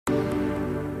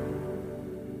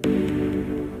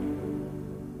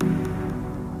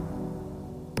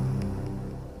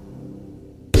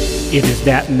It is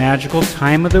that magical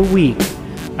time of the week.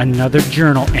 Another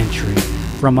journal entry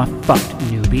from a fucked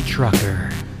newbie trucker.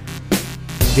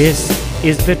 This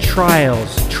is the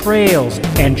trials, trails,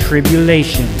 and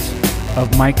tribulations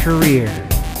of my career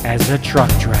as a truck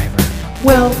driver.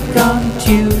 Welcome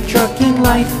to Trucking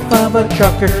Life of a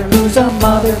Trucker who's a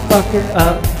motherfucker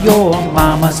up your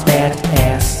mama's fat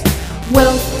ass.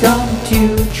 Welcome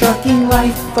to Trucking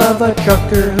Life of a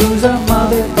Trucker who's a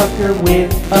motherfucker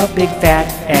with a big fat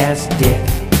ass dick.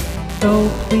 So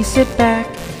please sit back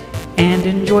and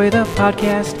enjoy the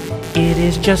podcast. It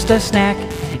is just a snack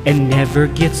and never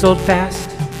gets old fast.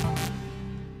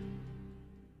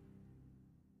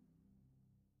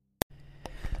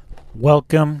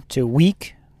 Welcome to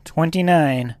week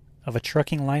 29 of A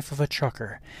Trucking Life of a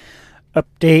Trucker.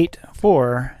 Update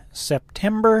for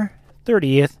September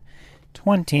 30th,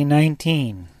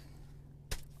 2019.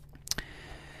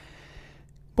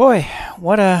 Boy,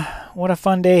 what a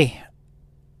fun day.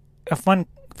 A fun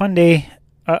day.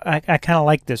 I kind of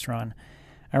like this run.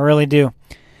 I really do.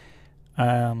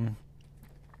 I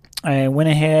went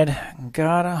ahead,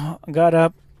 got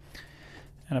up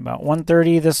at about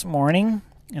 1:30 this morning,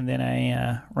 and then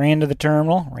I drove to the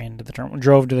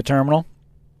terminal.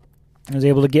 I was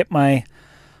able to get my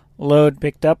load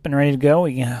picked up and ready to go.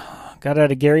 We got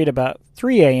out of Gary at about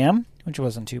 3 a.m., which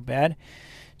wasn't too bad,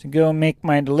 to go make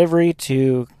my delivery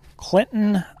to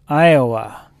Clinton,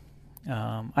 Iowa.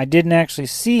 I didn't actually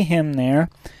see him there,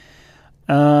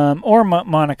 or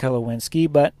Monica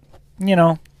Lewinsky, but, you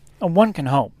know, one can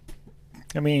hope.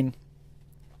 I mean,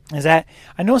 I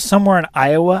know somewhere in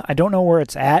Iowa, I don't know where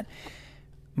it's at,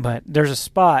 but there's a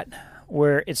spot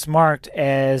where it's marked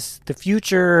as the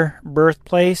future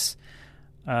birthplace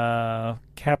of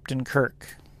Captain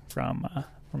Kirk from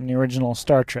the original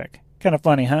Star Trek. Kind of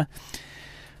funny, huh?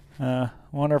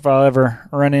 Wonder if I'll ever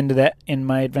run into that in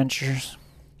my adventures.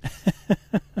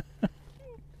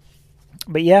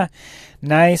 But yeah,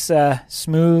 nice,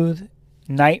 smooth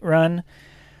night run.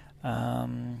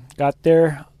 Got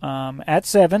there at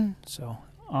 7, so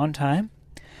on time.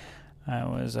 I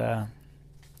was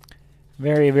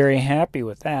very, very happy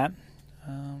with that.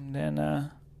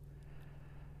 Then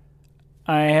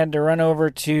I had to run over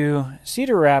to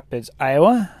Cedar Rapids,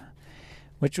 Iowa,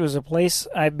 which was a place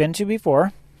I've been to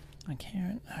before. I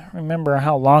can't remember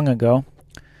how long ago,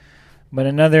 but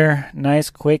another nice,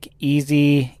 quick,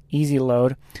 easy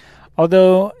load.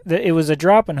 Although it was a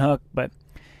drop and hook, but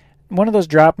one of those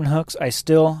drop and hooks, I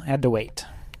still had to wait.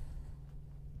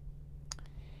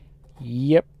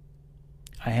 Yep,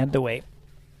 I had to wait.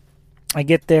 I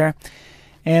get there,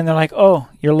 and they're like, "Oh,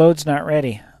 your load's not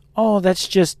ready." Oh, that's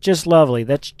just lovely.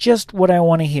 That's just what I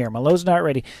want to hear. My load's not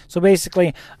ready. So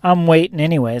basically, I'm waiting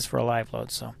anyways for a live load.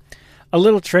 So a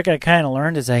little trick I kind of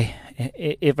learned is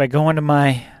if I go into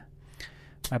my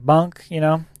bunk, you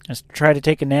know, just try to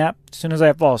take a nap, as soon as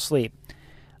I fall asleep,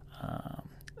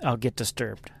 I'll get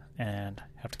disturbed and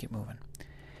have to keep moving.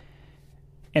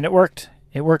 And it worked.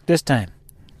 It worked this time.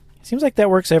 It seems like that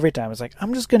works every time. It's like,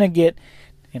 I'm just going to get,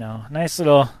 you know, a nice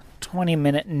little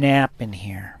 20-minute nap in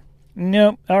here.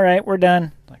 Nope. All right, we're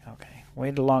done. Like, okay,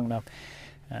 waited long enough.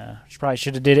 Probably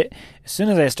should have did it as soon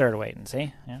as I started waiting.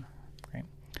 See? Yeah, great.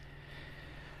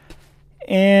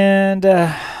 And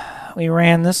we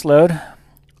ran this load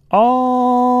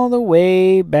all the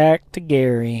way back to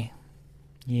Gary.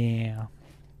 Yeah.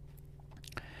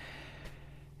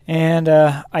 And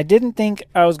I didn't think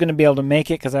I was going to be able to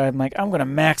make it because I'm like, I'm going to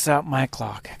max out my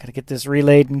clock. I got to get this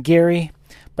relayed in Gary.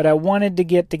 But I wanted to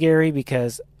get to Gary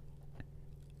because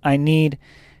I need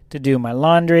to do my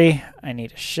laundry. I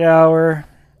need a shower.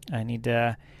 I need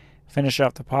to finish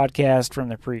off the podcast from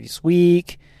the previous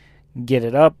week, get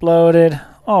it uploaded,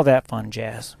 all that fun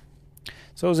jazz.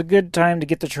 So it was a good time to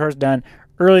get the chores done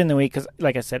early in the week because,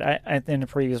 like I said, I in the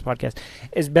previous podcast,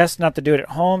 it's best not to do it at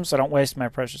home so I don't waste my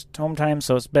precious home time.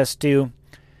 So it's best to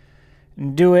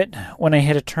do it when I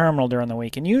hit a terminal during the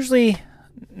week. And usually,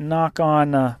 knock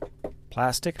on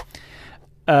plastic,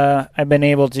 I've been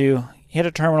able to hit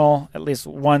a terminal at least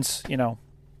once, you know,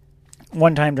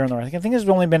 one time during the week. I think there's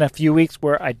only been a few weeks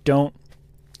where I don't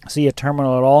see a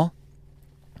terminal at all.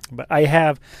 But I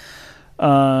have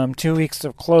 2 weeks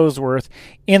of clothes worth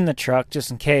in the truck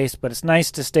just in case. But it's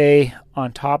nice to stay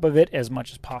on top of it as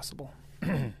much as possible.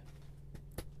 You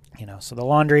know, so the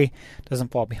laundry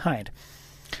doesn't fall behind.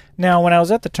 Now, when I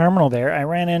was at the terminal there, I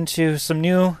ran into some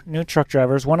new truck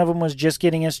drivers. One of them was just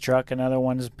getting his truck. Another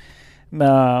one's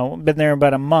been there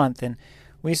about a month, and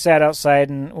we sat outside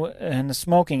in the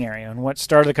smoking area. And what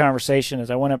started the conversation is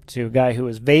I went up to a guy who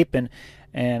was vaping,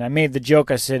 And I made the joke.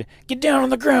 I said, "Get down on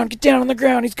the ground, get down on the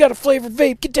ground. He's got a flavored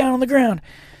vape. Get down on the ground."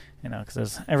 because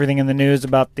there's everything in the news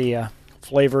about the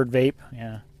flavored vape.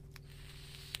 Yeah.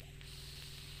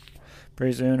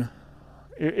 Pretty soon,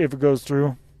 if it goes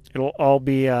through, it'll all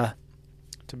be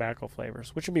tobacco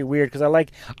flavors, which would be weird because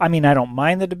I don't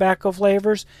mind the tobacco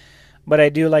flavors, but I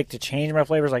do like to change my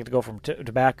flavors. I like to go from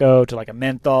tobacco to like a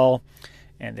menthol,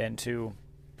 and then to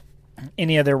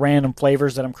any other random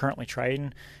flavors that I'm currently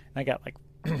trying. I got like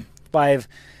five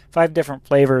different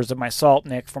flavors of my Salt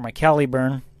Nick for my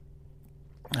Caliburn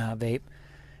vape,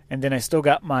 and then I still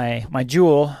got my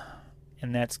Juul,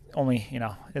 and that's only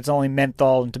it's only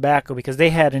menthol and tobacco because they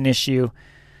had an issue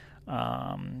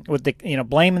with the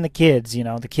blaming the kids.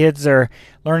 The kids are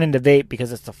learning to vape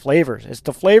because it's the flavors. It's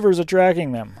the flavors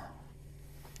attracting them.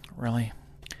 Really.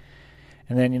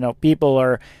 And then people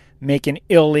are making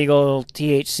illegal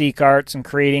THC carts and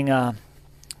creating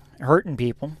hurting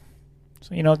people.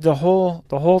 So the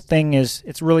whole thing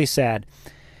it's really sad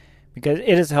because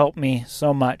it has helped me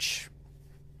so much.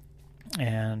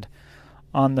 And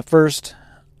on the 1st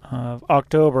of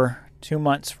October, 2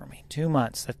 months for me. 2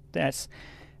 months. That's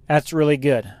really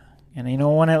good. And I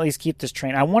want to at least keep this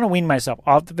train. I want to wean myself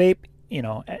off the vape.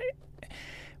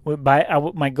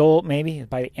 My goal maybe is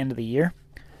by the end of the year.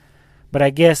 But I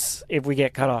guess if we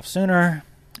get cut off sooner,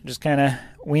 just kind of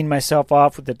wean myself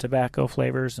off with the tobacco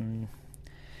flavors and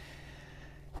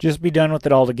just be done with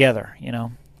it altogether,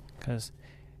 because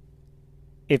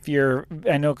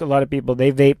I know a lot of people,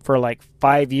 they vape for like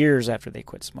 5 years after they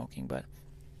quit smoking, but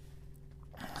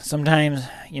sometimes,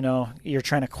 you're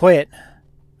trying to quit.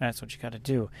 That's what you got to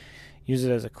do. Use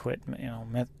it as a quick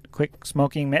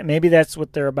smoking. Maybe that's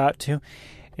what they're about to.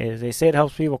 Is they say it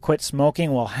helps people quit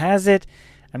smoking. Well, has it?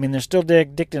 I mean, they're still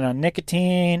addicted on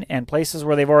nicotine, and places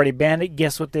where they've already banned it,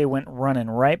 guess what they went running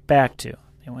right back to?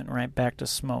 They went right back to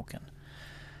smoking.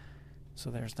 So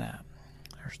there's that.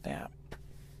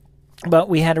 But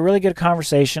we had a really good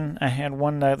conversation. I had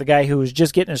the guy who was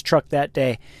just getting his truck that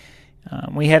day.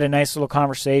 We had a nice little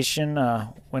conversation.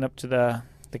 Went up to the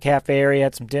cafe area,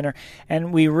 had some dinner,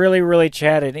 and we really, really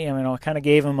chatted. Kind of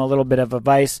gave him a little bit of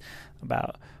advice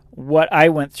about what I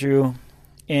went through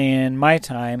in my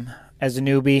time as a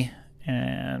newbie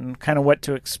and kind of what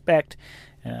to expect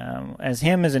as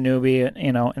him as a newbie,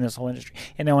 in this whole industry.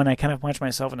 And I kind of punched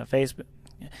myself in the face, but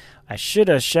I should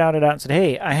have shouted out and said,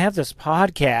 hey, I have this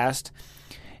podcast.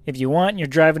 If you want and you're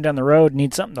driving down the road and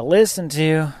need something to listen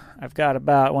to, I've got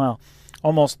about,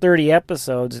 almost 30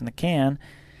 episodes in the can.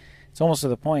 It's almost to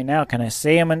the point now. Can I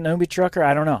say I'm a newbie trucker?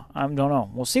 I don't know.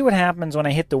 We'll see what happens when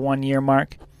I hit the 1 year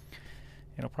mark.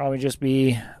 It'll probably just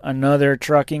be another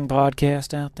trucking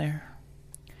podcast out there.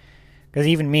 Because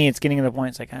even me, it's getting to the point,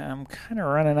 it's like, I'm kind of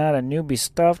running out of newbie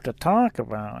stuff to talk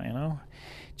about,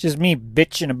 It's just me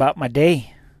bitching about my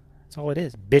day. That's all it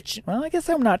is, bitching. Well, I guess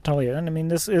I'm not totally done. I mean,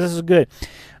 this is good.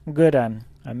 I'm good. I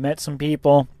met some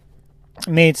people,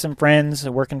 made some friends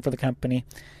working for the company,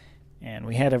 and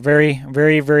we had a very,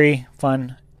 very, very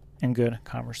fun and good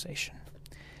conversation.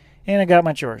 And I got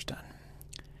my chores done.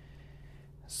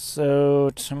 So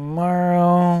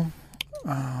tomorrow,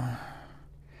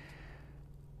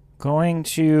 going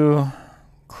to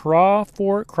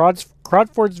Crawfordsville,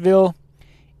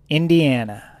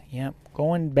 Indiana. Yep,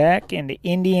 going back into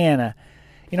Indiana.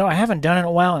 I haven't done it in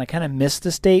a while, and I kind of miss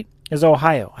the state. Is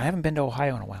Ohio. I haven't been to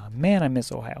Ohio in a while. Man, I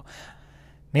miss Ohio.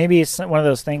 Maybe it's one of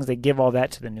those things they give all that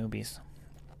to the newbies.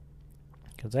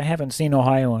 Because I haven't seen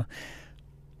Ohio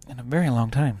in a very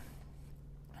long time.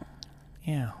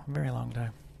 Yeah, a very long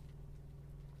time.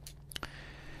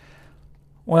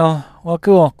 Well,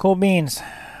 cool. Cool beans.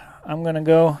 I'm going to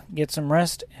go get some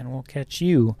rest, and we'll catch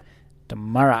you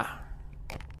tomorrow.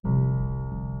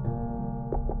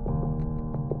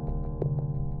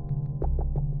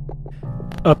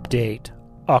 Update,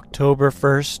 October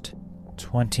 1st,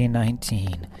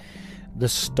 2019. The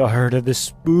start of the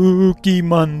spooky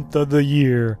month of the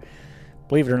year.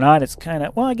 Believe it or not, it's kind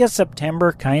of, I guess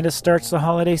September kind of starts the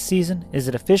holiday season. Is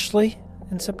it officially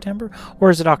in September? Or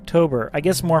is it October? I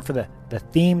guess more for the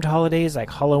themed holidays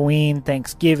like Halloween,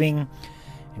 Thanksgiving,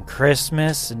 and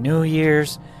Christmas, and New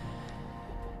Year's.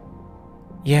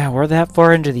 Yeah, we're that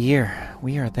far into the year.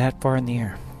 We are that far in the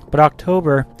year. But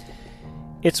October,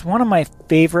 it's one of my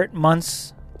favorite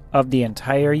months of the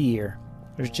entire year.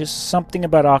 There's just something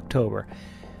about October.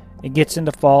 It gets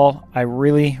into fall. I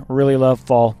really, really love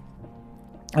fall.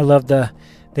 I love the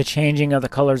changing of the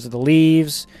colors of the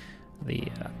leaves, the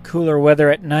cooler weather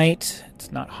at night.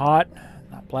 It's not hot,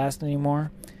 not blasting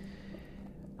anymore.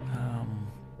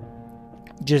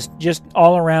 Just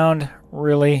all around,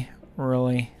 really,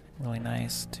 really, really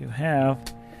nice to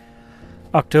have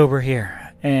October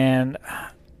here. And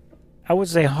I would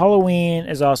say Halloween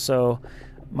is also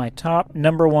my top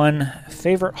number one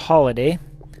favorite holiday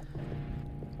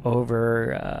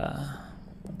over,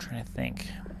 I'm trying to think.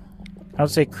 I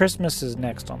would say Christmas is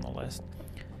next on the list.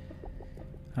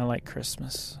 I like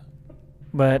Christmas.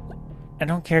 But I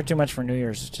don't care too much for New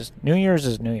Year's. It's just, New Year's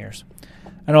is New Year's.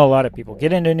 I know a lot of people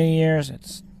get into New Year's.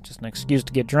 It's just an excuse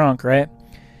to get drunk, right?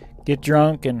 Get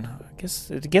drunk, and I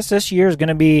guess this year is going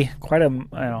to be quite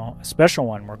a special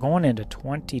one. We're going into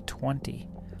 2020.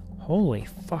 Holy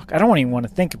fuck! I don't even want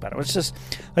to think about it. Let's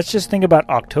just think about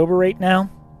October right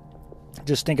now.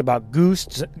 Just think about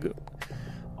ghosts.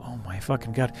 Oh my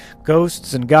fucking god!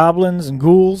 Ghosts and goblins and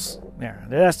ghouls. There,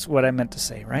 that's what I meant to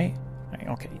say, right?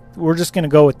 Okay, we're just going to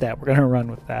go with that. We're going to run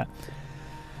with that.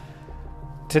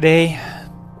 Today,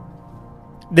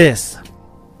 this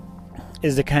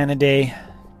is the kind of day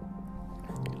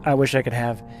I wish I could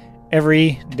have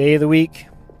every day of the week.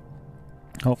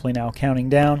 Hopefully now counting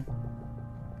down.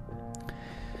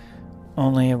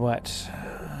 Only,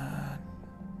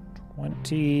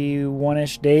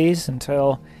 21-ish days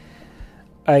until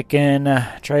I can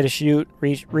try to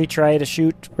retry to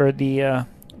shoot for the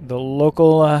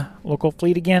local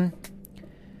fleet again.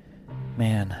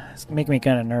 Man, it's making me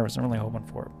kind of nervous. I'm really hoping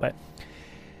for it. But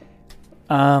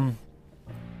I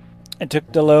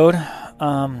took the load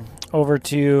over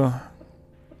to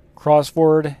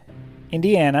Crossford,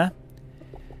 Indiana.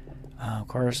 Of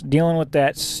course, dealing with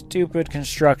that stupid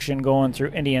construction going through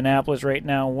Indianapolis right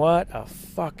now. What a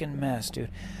fucking mess,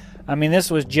 dude. I mean, this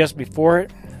was just before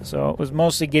it, so it was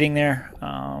mostly getting there.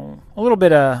 A little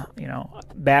bit of,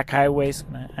 back highways,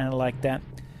 and I like that.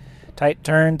 Tight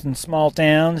turns in small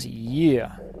towns,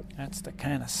 yeah. That's the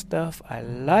kind of stuff I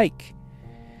like.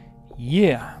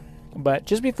 Yeah. But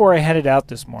just before I headed out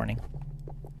this morning,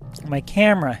 my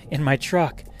camera in my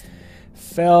truck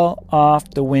fell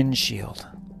off the windshield.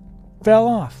 Fell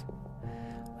off.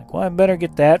 Like, well, I better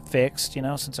get that fixed,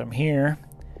 since I'm here.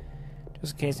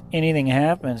 Just in case anything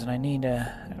happens and I need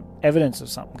evidence of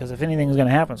something. Because if anything's going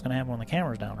to happen, it's going to happen when the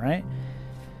camera's down, right?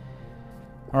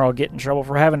 Or I'll get in trouble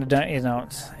for having to,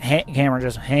 camera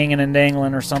just hanging and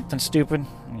dangling or something stupid.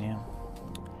 Yeah.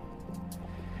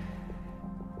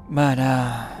 But,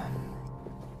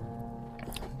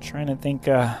 trying to think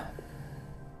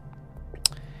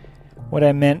what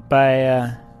I meant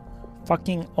by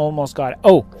fucking almost got it.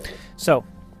 Oh, so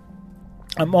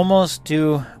I'm almost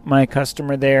to my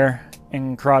customer there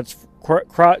in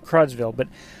Crodsville, but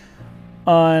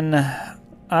on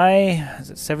is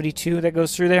it 72 that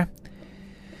goes through there?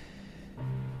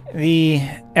 The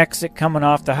exit coming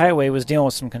off the highway was dealing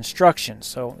with some construction,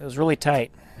 so it was really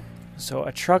tight. So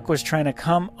a truck was trying to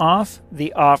come off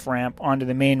the off-ramp onto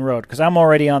the main road, because I'm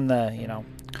already on the,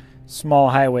 small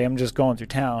highway. I'm just going through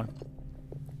town.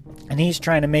 And he's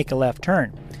trying to make a left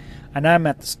turn. And I'm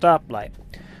at the stoplight.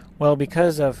 Well,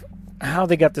 because of how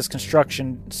they got this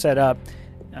construction set up,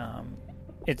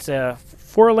 it's a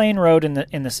 4-lane road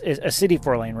a city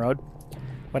 4-lane road.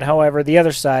 But however, the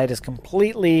other side is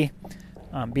completely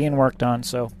being worked on,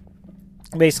 so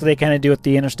basically they kind of do it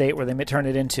the interstate where they turn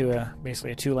it into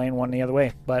basically a 2-lane one the other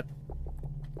way. But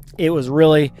it was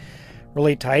really,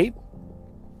 really tight.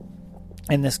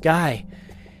 And this guy,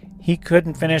 he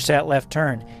couldn't finish that left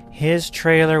turn. His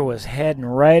trailer was heading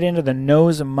right into the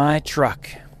nose of my truck.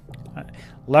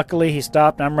 Luckily, he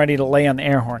stopped, and I'm ready to lay on the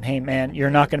air horn. Hey, man, you're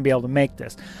not going to be able to make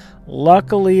this.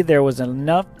 Luckily, there was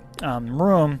enough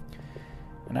room,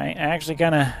 and I actually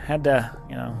kind of had to,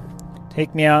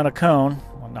 take me out a cone.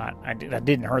 I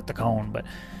didn't hurt the cone, but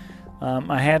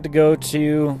I had to go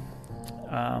to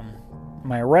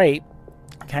my right,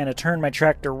 kind of turn my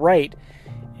tractor right,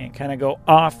 and kind of go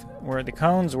off where the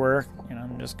cones were,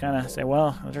 and just kind of say,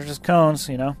 well, they're just cones,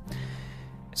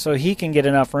 so he can get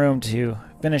enough room to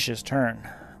finish his turn.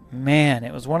 Man,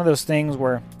 it was one of those things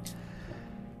where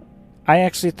I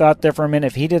actually thought there for a minute,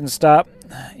 if he didn't stop,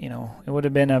 it would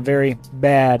have been a very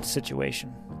bad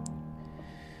situation.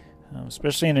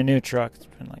 Especially in a new truck. It's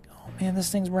been like, oh man, this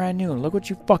thing's brand new. Look what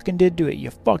you fucking did to it, you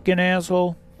fucking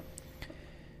asshole.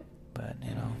 But,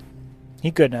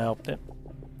 he couldn't have helped it.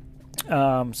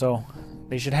 So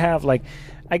they should have,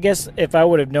 I guess if I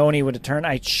would have known he would have turned,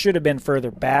 I should have been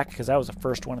further back because I was the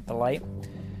first one at the light.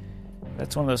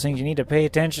 That's one of those things you need to pay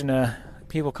attention to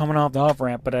people coming off the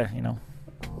off-ramp. But, it's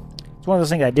one of those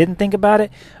things I didn't think about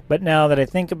it. But now that I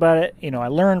think about it, I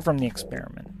learned from the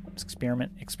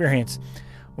experience.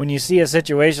 When you see a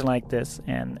situation like this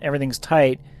and everything's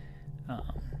tight,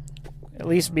 at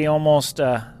least be almost,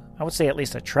 I would say at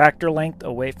least a tractor length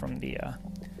away from the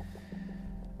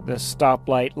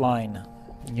stoplight line.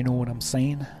 You know what I'm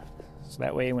saying? So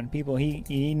that way when people,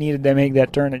 he needed to make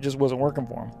that turn, it just wasn't working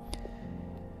for him.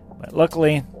 But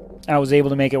luckily, I was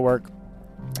able to make it work.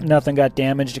 Nothing got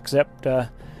damaged except, like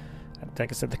I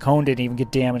said, the cone didn't even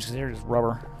get damaged because they're just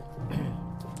rubber.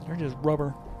 They're just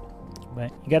rubber.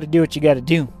 But you got to do what you got to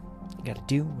do. You got to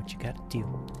do what you got to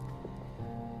do.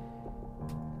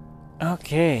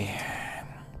 Okay.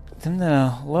 Then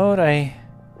the load I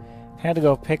had to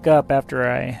go pick up after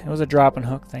it was a drop-and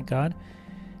hook, thank God,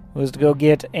 was to go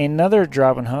get another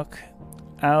drop-and hook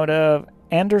out of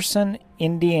Anderson,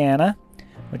 Indiana,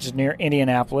 which is near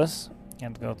Indianapolis. You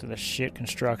have to go through the shit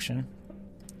construction.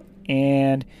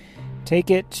 And take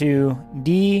it to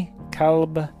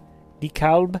DeKalb,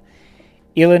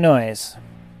 Illinois.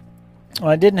 Well,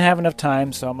 I didn't have enough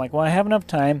time, so I'm like, well, I have enough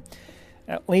time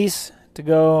at least to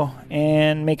go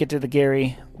and make it to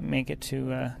Gary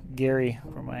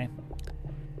for my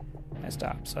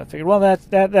stop. So I figured, well,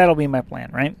 that'll be my plan,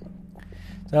 right?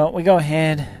 So we go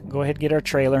ahead, get our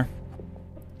trailer,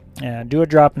 do a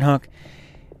drop and hook,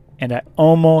 and I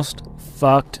almost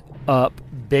fucked up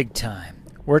big time.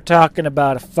 We're talking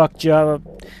about a fuck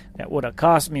job that would have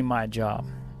cost me my job.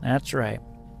 That's right.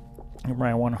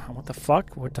 Everybody wonder, what the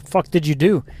fuck? What the fuck did you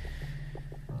do?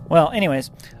 Well,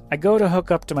 anyways, I go to hook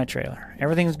up to my trailer.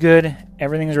 Everything's good.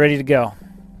 Everything's ready to go.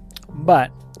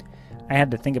 But I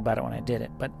had to think about it when I did it.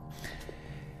 But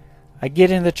I get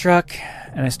in the truck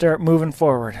and I start moving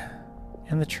forward.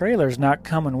 And the trailer's not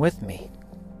coming with me.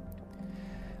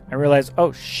 I realize,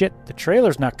 oh shit, the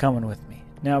trailer's not coming with me.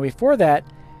 Now, before that,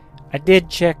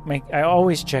 I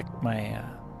always check my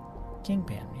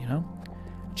kingpin,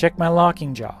 Check my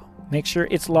locking jaw. Make sure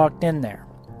it's locked in there.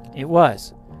 It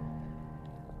was.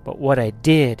 But what I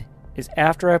did is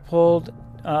after I pulled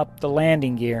up the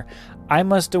landing gear, I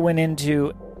must have went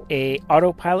into a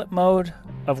autopilot mode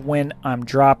of when I'm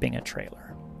dropping a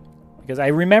trailer. Because I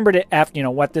remembered it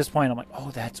after, at this point I'm like,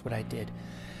 oh, that's what I did.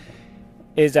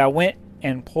 Is I went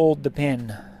and pulled the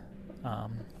pin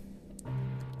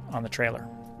on the trailer.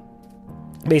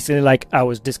 Basically like I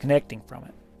was disconnecting from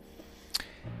it.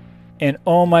 And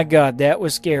oh my God, that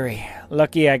was scary.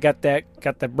 Lucky I got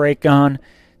the brake on,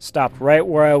 stopped right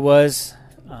where I was.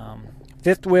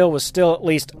 Fifth wheel was still at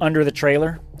least under the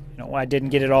trailer. I didn't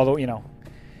get it all the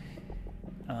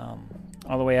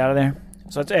way out of there.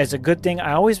 So it's a good thing.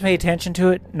 I always pay attention to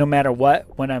it no matter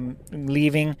what when I'm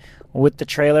leaving with the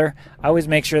trailer. I always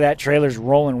make sure that trailer's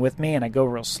rolling with me and I go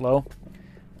real slow.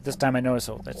 This time I notice,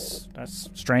 oh, that's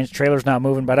strange. Trailer's not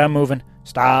moving, but I'm moving.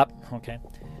 Stop. Okay.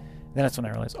 Then that's when I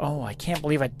realized, oh, I can't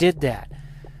believe I did that.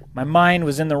 My mind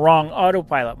was in the wrong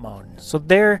autopilot mode. So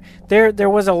there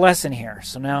was a lesson here.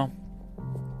 So now,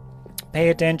 pay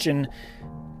attention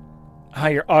how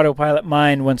your autopilot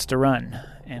mind wants to run.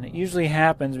 And it usually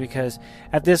happens because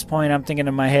at this point I'm thinking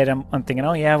in my head, I'm thinking,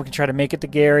 oh yeah, we can try to make it to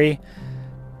Gary.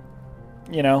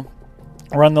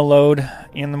 Run the load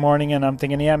in the morning, and I'm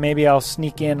thinking, yeah, maybe I'll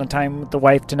sneak in on time with the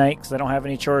wife tonight because I don't have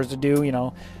any chores to do,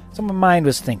 So my mind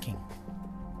was thinking.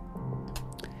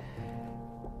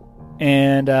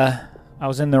 And I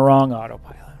was in the wrong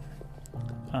autopilot.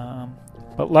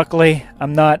 But luckily,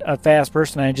 I'm not a fast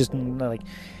person. I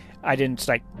didn't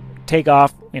take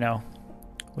off,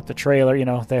 with the trailer,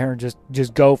 there and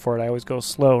just go for it. I always go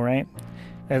slow, right?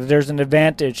 There's an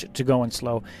advantage to going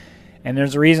slow. And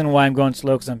there's a reason why I'm going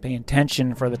slow because I'm paying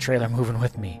attention for the trailer moving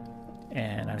with me.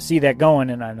 And I see that going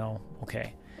and I know,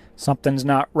 okay, something's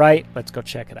not right. Let's go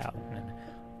check it out. And,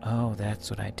 oh,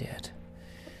 that's what I did.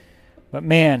 But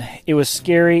man, it was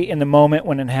scary in the moment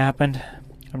when it happened.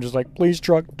 I'm just like, please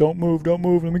truck, don't move. Let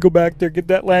me go back there, get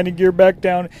that landing gear back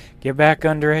down, get back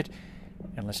under it,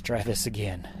 and let's try this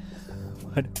again.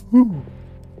 But, whew,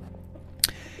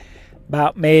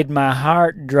 about made my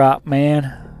heart drop,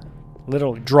 man.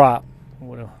 Literally drop.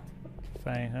 If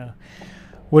I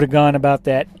would have gone about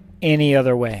that any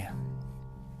other way.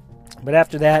 But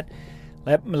after that,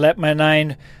 let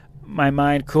my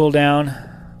mind cool down.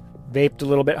 Vaped a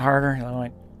little bit harder. And I'm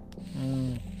like,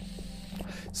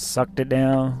 sucked it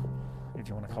down, if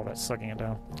you want to call that sucking it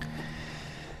down.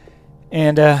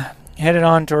 And headed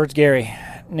on towards Gary.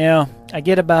 Now, I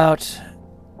get about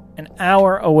an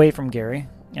hour away from Gary,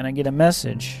 and I get a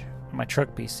message on my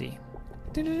truck PC.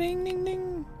 Ding, ding,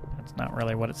 ding. That's not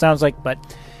really what it sounds like, but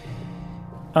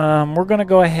we're going to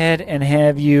go ahead and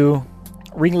have you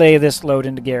relay this load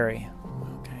into Gary.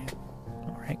 Okay.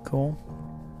 All right, cool.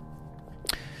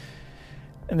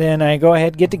 And then I go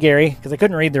ahead and get to Gary, because I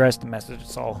couldn't read the rest of the message.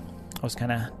 It's all was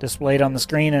kind of displayed on the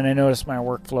screen, and I noticed my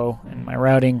workflow and my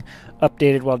routing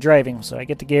updated while driving. So I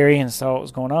get to Gary and saw what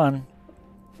was going on.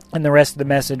 And the rest of the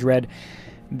message read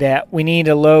that we need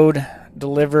a load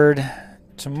delivered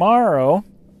tomorrow,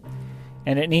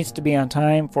 and it needs to be on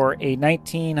time for a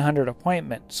 1900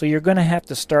 appointment. So you're going to have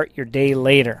to start your day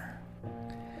later.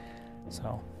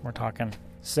 So we're talking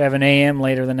 7 a.m.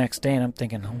 later the next day, and I'm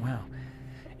thinking, oh wow.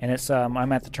 And it's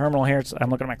I'm at the terminal here. I'm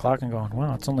looking at my clock and going,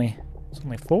 wow, it's only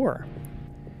 4.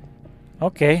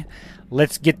 Okay,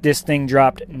 let's get this thing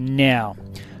dropped now.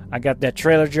 I got that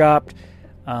trailer dropped,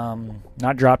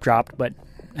 not dropped, but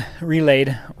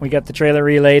relayed. We got the trailer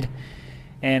relayed,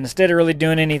 and instead of really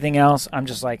doing anything else, I'm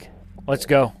just like, let's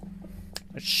go.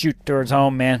 Let's shoot towards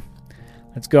home, man.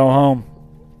 Let's go home.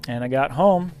 And I got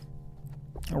home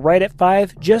right at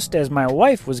 5, just as my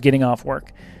wife was getting off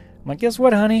work. I'm like, guess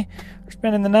what, honey? We're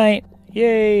spending the night.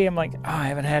 Yay. I'm like, I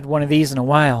haven't had one of these in a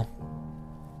while.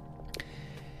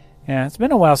 Yeah, it's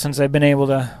been a while since I've been able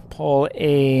to pull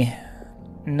a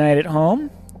night at home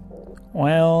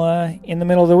while in the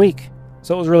middle of the week.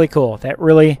 So it was really cool. That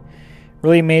really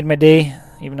made my day,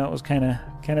 even though it was kind of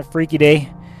freaky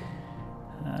day.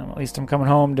 At least I'm coming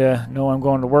home to know I'm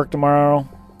going to work tomorrow.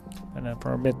 And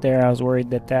for a bit there, I was worried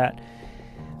that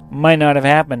might not have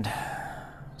happened.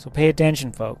 So pay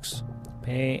attention, folks.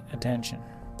 Pay attention.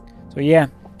 So yeah,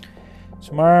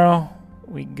 tomorrow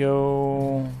we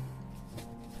go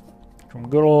from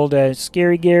good old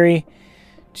Scary Gary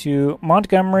to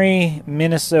Montgomery,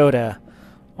 Minnesota.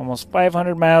 Almost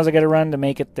 500 miles I got to run to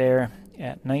make it there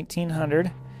at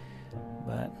 1900.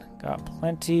 But got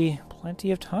plenty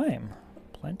of time.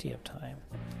 Plenty of time.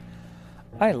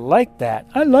 I like that.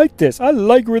 I like this. I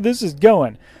like where this is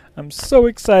going. I'm so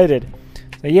excited.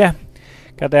 So yeah,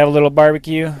 got to have a little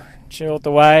barbecue, chill with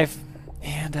the wife,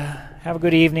 and have a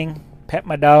good evening. Pet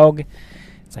my dog.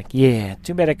 It's like, yeah,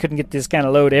 too bad I couldn't get this kind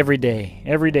of load every day.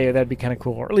 Every day, that'd be kind of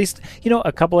cool. Or at least,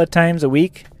 a couple of times a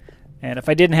week. And if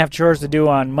I didn't have chores to do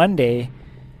on Monday,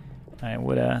 I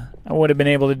would have been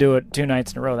able to do it 2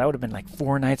 nights in a row. That would have been like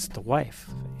 4 nights with the wife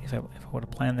if I would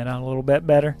have planned that out a little bit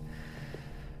better.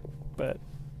 But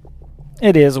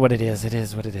it is what it is. It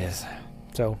is what it is.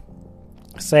 So,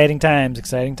 exciting times.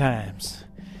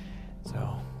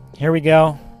 So, here we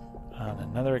go on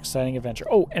another exciting adventure.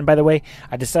 Oh, and by the way,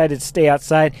 I decided to stay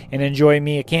outside and enjoy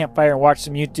me a campfire and watch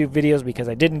some YouTube videos because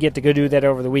I didn't get to go do that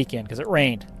over the weekend because it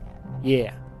rained.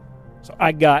 Yeah. So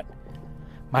I got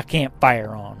my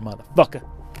campfire on, motherfucker.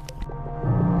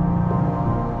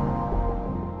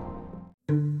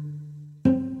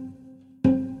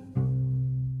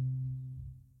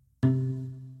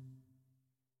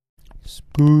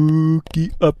 Spooky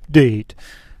update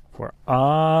for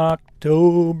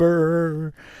October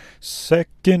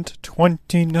 2nd,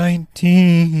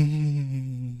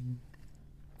 2019.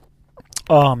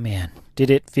 Oh man,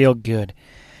 did it feel good.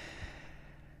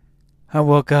 I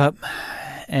woke up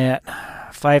at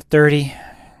 5:30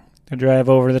 to drive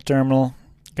over to the terminal.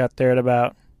 Got there at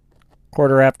about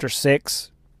 6:15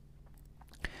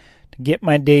 to get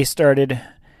my day started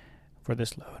for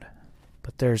this load.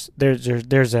 But there's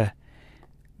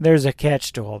a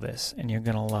catch to all this, and you're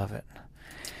gonna love it.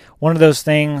 One of those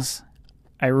things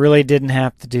I really didn't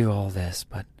have to do all this,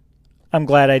 but I'm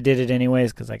glad I did it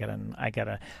anyways because I got a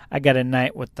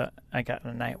night with the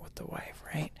wife,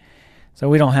 right? So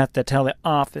we don't have to tell the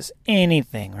office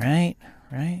anything, right?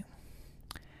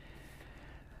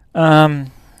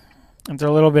 After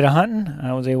a little bit of hunting,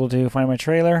 I was able to find my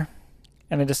trailer,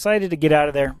 and I decided to get out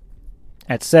of there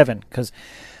at 7 because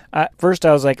first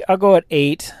I was like, I'll go at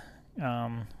 8,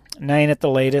 9 at the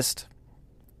latest.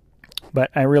 But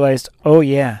I realized, oh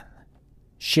yeah,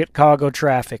 Chicago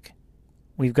traffic.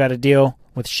 We've got to deal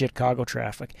with Chicago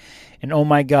traffic. And oh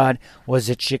my God, was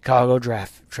it Chicago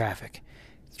traffic.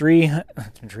 3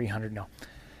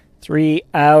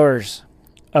 hours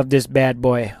of this bad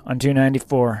boy on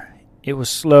 294. It was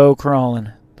slow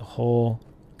crawling the whole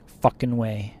fucking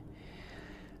way.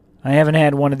 I haven't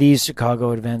had one of these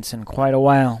Chicago events in quite a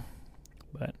while.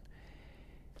 But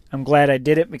I'm glad I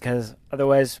did it because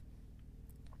otherwise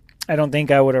I don't think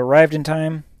I would have arrived in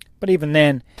time. But even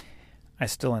then, I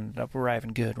still ended up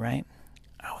arriving good, right?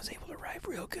 I was able to arrive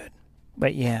real good.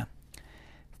 But yeah,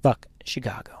 fuck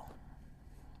Chicago.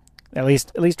 At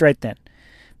least right then.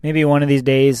 Maybe one of these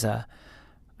days, I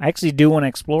actually do want to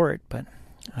explore it, but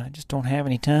I just don't have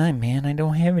any time, man. I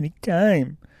don't have any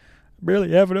time. I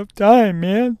barely have enough time,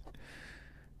 man.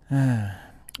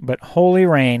 But holy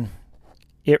rain.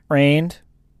 It rained,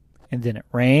 and then it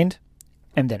rained,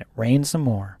 and then it rained some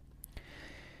more.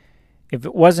 If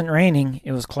it wasn't raining,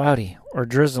 it was cloudy or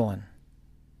drizzling.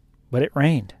 But it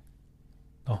rained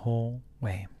the whole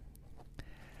way.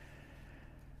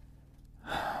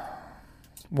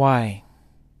 Why?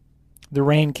 The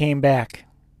rain came back.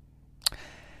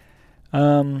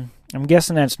 I'm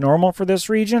guessing that's normal for this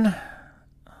region.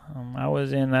 I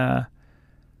was in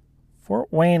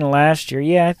Fort Wayne last year.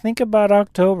 Yeah, I think about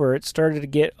October it started to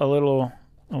get a little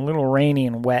rainy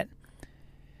and wet.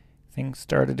 things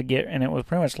started to get, and it was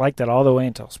pretty much like that all the way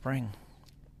until spring.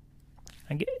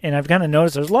 And I've kind of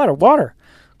noticed there's a lot of water.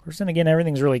 Of course, then again,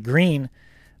 everything's really green.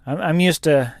 I'm used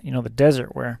to, the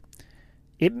desert where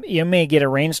you may get a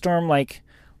rainstorm like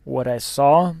what I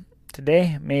saw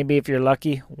today. Maybe if you're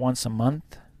lucky, once a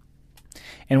month.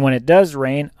 And when it does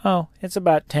rain, it's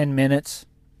about 10 minutes,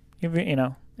 and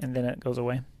then it goes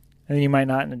away. And then you might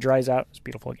not, and it dries out. It's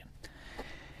beautiful again.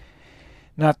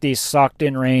 Not these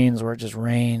socked-in rains where it just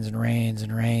rains and rains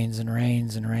and rains and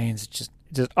rains and rains. It's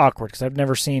just awkward because I've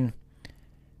never seen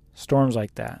storms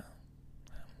like that.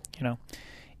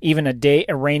 Even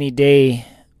a rainy day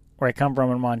where I come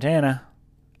from in Montana.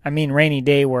 I mean rainy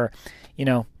day where,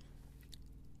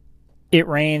 it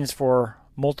rains for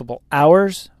multiple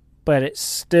hours, but it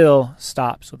still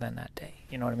stops within that day.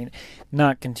 You know what I mean?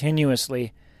 Not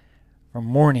continuously from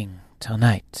morning till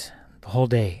night, the whole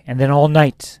day, and then all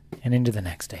night and into the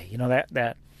next day.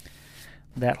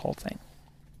 That whole thing.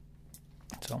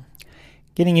 So,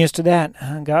 getting used to that.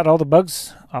 I got all the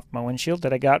bugs off my windshield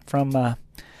that I got from the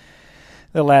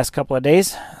last couple of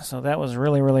days. So that was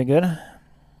really, really good.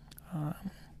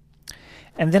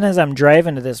 And then as I'm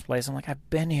driving to this place, I'm like, I've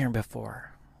been here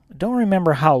before. I don't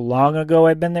remember how long ago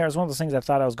I've been there. It was one of those things I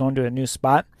thought I was going to a new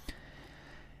spot.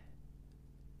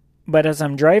 But as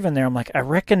I'm driving there, I'm like, I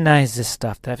recognize this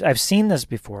stuff. I've seen this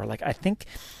before. Like, I think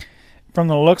from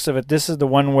the looks of it, this is the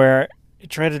one where it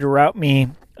tried to route me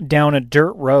down a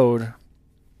dirt road.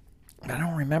 I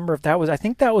don't remember if that was... I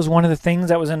think that was one of the things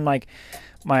that was in, like,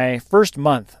 my first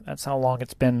month. That's how long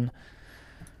it's been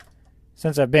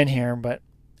since I've been here. But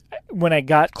when I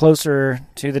got closer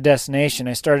to the destination,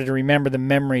 I started to remember the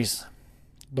memories,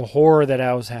 the horror that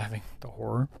I was having. The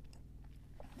horror.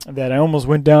 That I almost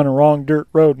went down a wrong dirt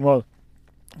road. Well,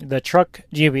 the truck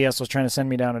GPS was trying to send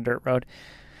me down a dirt road,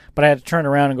 but I had to turn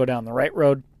around and go down the right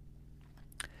road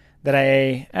that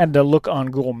I had to look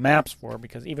on Google Maps for,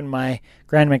 because even my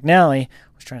Grand McNally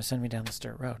was trying to send me down this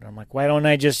dirt road. And I'm like, why don't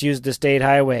I just use the state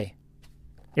highway?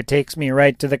 It takes me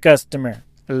right to the customer.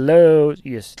 Hello,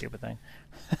 you stupid thing.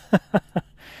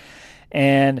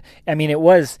 And I mean, it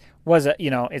was a,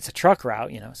 it's a truck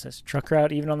route, it says truck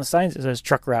route, even on the signs it says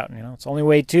truck route, it's the only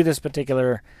way to this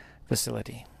particular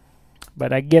facility.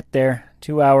 But I get there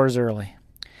 2 hours early.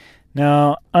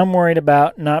 Now, I'm worried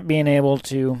about not being able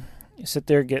to sit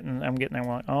there I'm getting there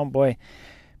going, oh boy,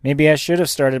 maybe I should have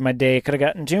started my day. Could have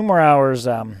gotten 2 more hours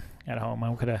at home.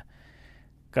 I could have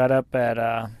got up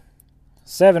at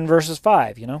 7 versus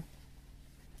 5,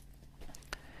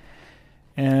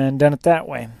 and done it that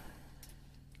way.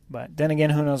 But then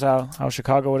again, who knows how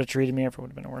Chicago would have treated me if it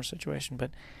would have been a worse situation.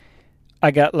 But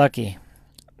I got lucky.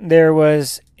 There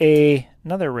was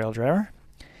another rail driver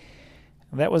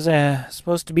that was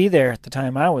supposed to be there at the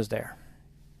time I was there.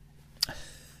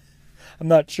 I'm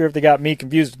not sure if they got me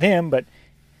confused with him, but,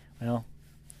 well,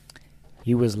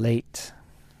 he was late.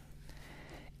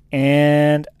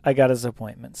 And I got his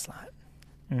appointment slot.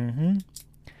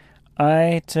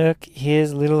 I took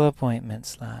his little appointment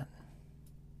slot.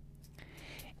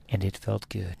 And it felt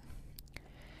good.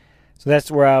 So that's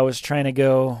where I was trying to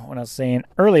go when I was saying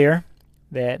earlier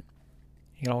that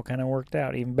it all kind of worked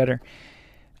out even better.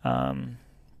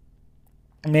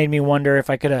 It made me wonder if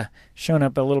I could have shown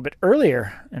up a little bit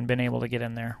earlier and been able to get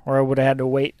in there. Or I would have had to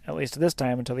wait, at least this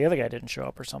time, until the other guy didn't show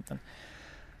up or something.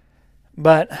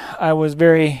 But I was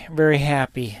very, very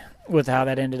happy with how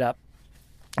that ended up.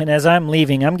 And as I'm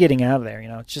leaving, I'm getting out of there.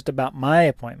 It's just about my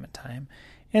appointment time.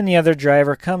 And the other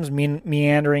driver comes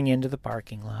meandering into the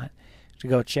parking lot to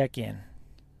go check in.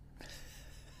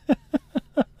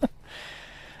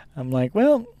 I'm like,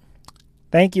 well,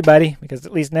 thank you, buddy, because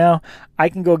at least now I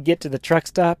can go get to the truck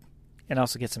stop and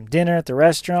also get some dinner at the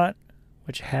restaurant,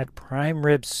 which had prime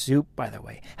rib soup, by the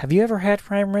way. Have you ever had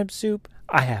prime rib soup?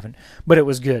 I haven't, but it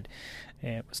was good.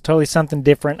 It was totally something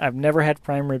different. I've never had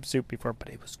prime rib soup before, but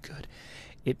it was good.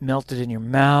 It melted in your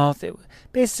mouth.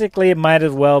 Basically, it might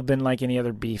as well have been like any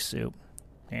other beef soup.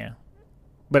 Yeah.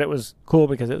 But it was cool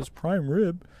because it was prime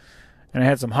rib. And I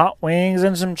had some hot wings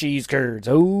and some cheese curds.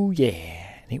 Oh,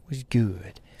 yeah. And it was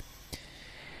good.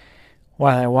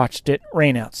 While I watched it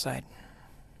rain outside.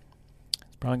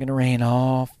 It's probably going to rain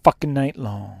all fucking night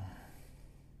long.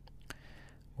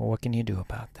 Well, what can you do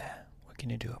about that? What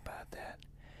can you do about that?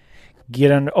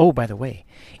 Get under... Oh, by the way,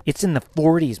 it's in the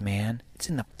 40s, man. It's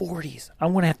in the 40s.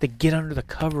 I'm going to have to get under the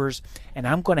covers, and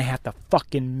I'm going to have to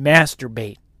fucking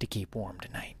masturbate to keep warm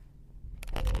tonight.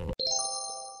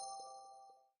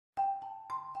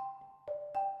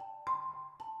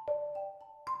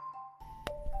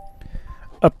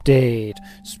 Update.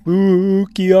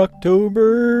 Spooky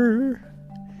October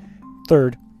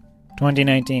 3rd,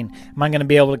 2019. Am I going to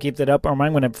be able to keep that up, or am I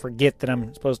going to forget that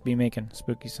I'm supposed to be making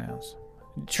spooky sounds?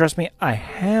 Trust me, I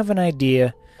have an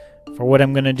idea for what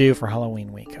I'm going to do for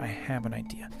Halloween week. I have an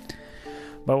idea.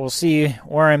 But we'll see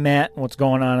where I'm at and what's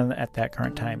going on at that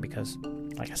current time, because,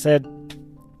 like I said,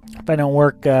 if I don't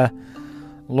work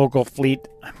local fleet,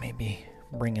 I may be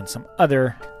bringing some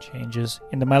other changes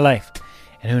into my life.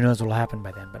 And who knows what will happen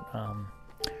by then. But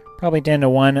probably 10 to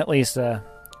 1 at least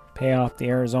pay off the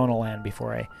Arizona land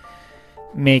before I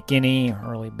make any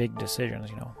really big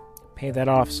decisions, Pay that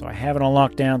off so I have it on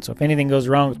lockdown. So if anything goes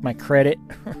wrong with my credit,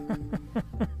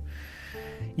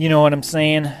 you know what I'm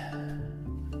saying?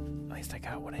 At least I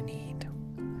got what I need.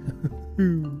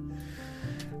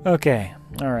 Okay,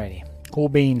 alrighty. Cool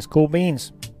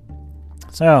beans.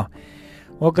 So,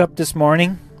 woke up this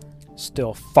morning.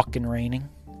 Still fucking raining.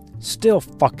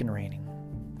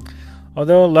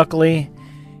 Although, luckily,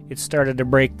 it started to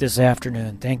break this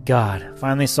afternoon. Thank God.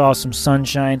 Finally saw some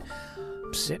sunshine.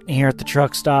 I'm sitting here at the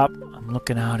truck stop. I'm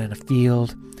looking out in a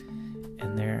field.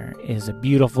 And there is a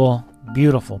beautiful,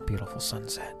 beautiful, beautiful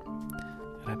sunset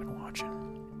that I've been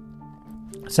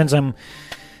watching. Since I'm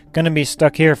going to be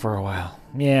stuck here for a while.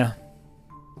 Yeah.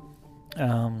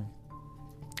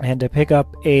 I had to pick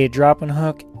up a drop and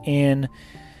hook in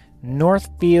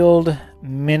Northfield,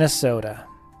 Minnesota.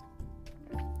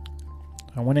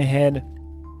 I went ahead,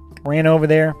 ran over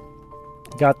there,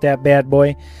 got that bad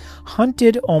boy,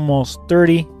 hunted almost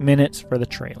 30 minutes for the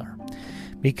trailer.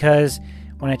 Because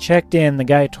when I checked in, the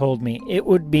guy told me it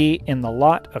would be in the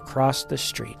lot across the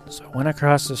street. So I went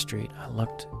across the street, I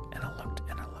looked, and I looked,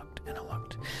 and I looked, and I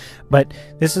looked. But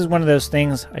this is one of those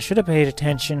things I should have paid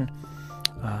attention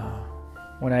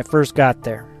when I first got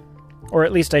there. Or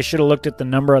at least I should have looked at the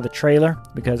number of the trailer,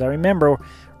 because I remember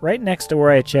right next to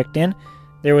where I checked in,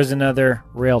 there was another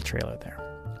rail trailer there.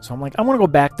 So I'm like, I want to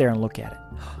go back there and look at it.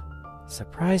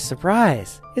 Surprise,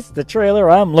 surprise. It's the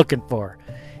trailer I'm looking for.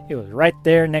 It was right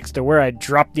there next to where I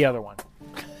dropped the other one.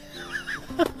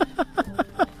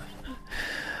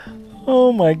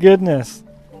 Oh my goodness.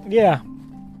 Yeah.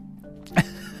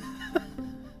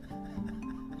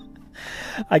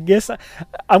 I guess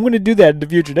I'm going to do that in the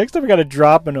future. Next time I got to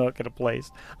drop and hook at a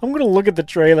place, I'm going to look at the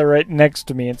trailer right next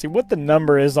to me and see what the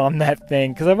number is on that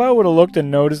thing. Because if I would have looked and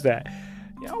noticed that,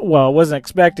 well, I wasn't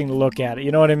expecting to look at it.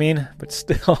 You know what I mean? But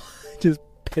still, it just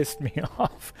pissed me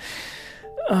off.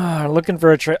 Looking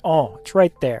for a trailer. Oh, it's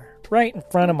right there. Right in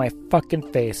front of my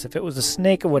fucking face. If it was a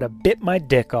snake, it would have bit my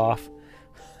dick off.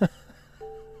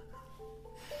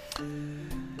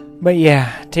 But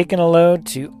yeah, taking a load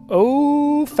to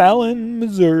O'Fallon,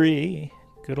 Missouri.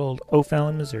 Good old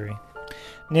O'Fallon, Missouri.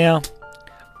 Now,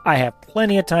 I have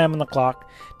plenty of time on the clock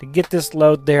to get this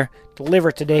load there,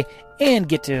 deliver today, and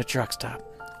get to a truck stop.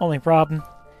 Only problem,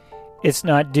 it's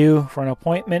not due for an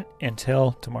appointment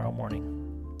until tomorrow morning.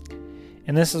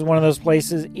 And this is one of those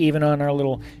places, even on our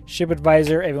little ship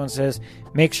advisor, everyone says,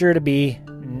 make sure to be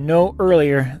no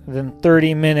earlier than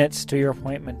 30 minutes to your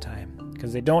appointment time.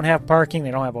 Because they don't have parking,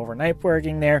 they don't have overnight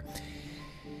parking there.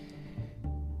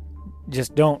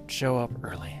 Just don't show up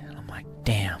early. And I'm like,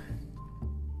 damn.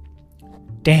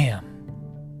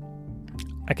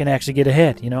 I can actually get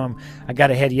ahead. I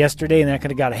got ahead yesterday, and then I could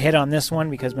have got ahead on this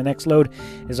one because my next load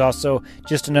is also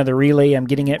just another relay. I'm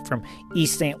getting it from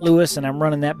East St. Louis, and I'm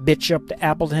running that bitch up to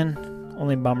Appleton.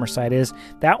 Only bummer side is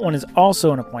that one is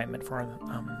also an appointment for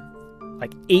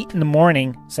like 8 in the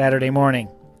morning, Saturday morning.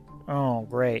 Oh,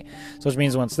 great. So which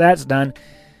means once that's done,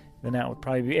 then that would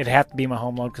probably be, it'd have to be my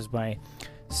home load, because by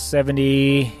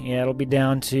 70, it'll be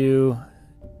down to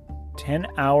 10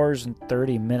 hours and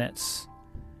 30 minutes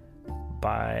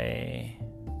by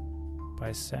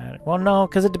Saturday. Well, no,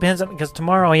 because it depends because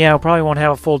tomorrow, I probably won't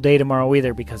have a full day tomorrow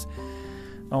either, because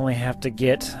I only have to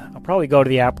I'll probably go to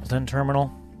the Appleton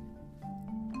terminal.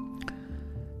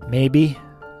 Maybe.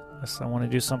 Unless I want to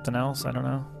do something else, I don't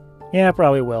know. Yeah, I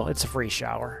probably will. It's a free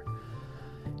shower.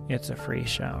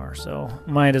 So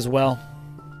might as well.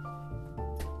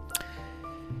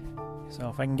 So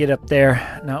if I can get up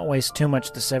there, not waste too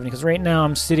much to 70, because right now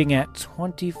I'm sitting at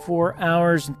 24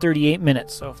 hours and 38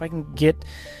 minutes. So if I can get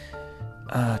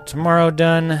tomorrow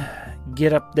done,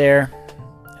 get up there,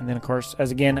 and then of course,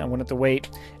 as again, I wouldn't have to wait.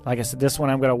 Like I said, this one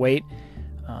I'm going to wait.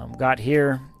 Got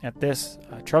here at this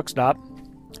truck stop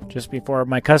just before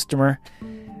my customer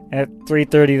at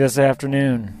 3:30 this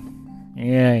afternoon.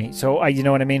 Yeah, so you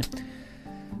know what I mean?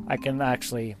 I can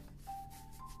actually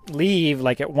leave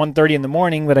like at 1:30 in the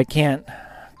morning, but I can't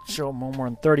show more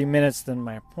than 30 minutes than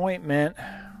my appointment.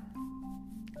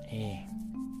 Yeah.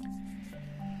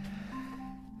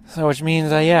 So which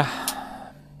means ain't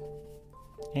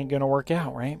gonna work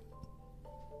out, right?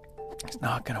 It's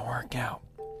not gonna work out.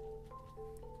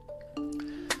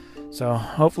 So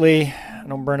hopefully I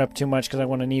don't burn up too much because I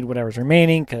want to need whatever's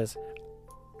remaining, because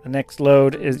the next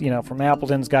load is, from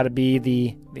Appleton's got to be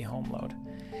the home load.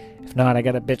 If not, I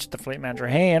got to bitch at the fleet manager.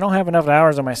 Hey, I don't have enough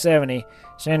hours on my 70.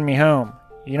 Send me home.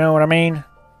 You know what I mean?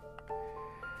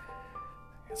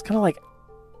 It's kind of like,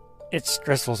 it's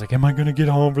stressful. It's like, am I going to get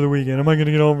home for the weekend? Am I going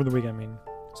to get home for the weekend? I mean,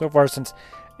 so far since,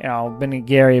 Ben and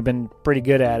Gary have been pretty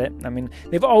good at it. I mean,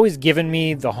 they've always given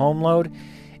me the home load.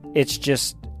 It's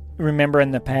just, remember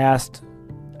in the past,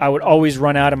 I would always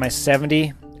run out of my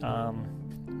 70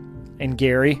 in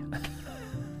Gary.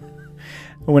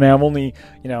 When I'm only,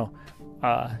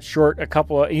 short a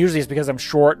couple of, usually it's because I'm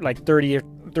short like 30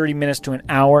 minutes to an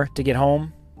hour to get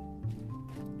home.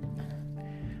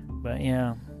 But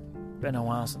yeah, been a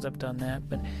while since I've done that.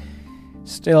 But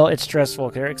still, it's stressful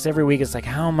because every week it's like,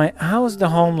 how is the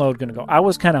home load going to go? I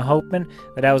was kind of hoping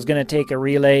that I was going to take a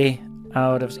relay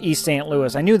out of East St.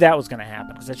 Louis. I knew that was going to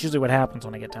happen because that's usually what happens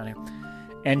when I get down here.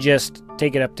 And just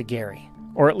take it up to Gary.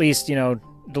 Or at least,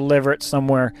 deliver it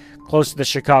somewhere close to the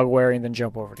Chicago area and then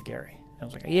jump over to Gary. I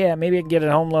was like, yeah, maybe I can get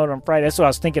it home load on Friday. That's what I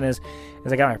was thinking as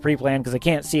I got my pre-plan, because I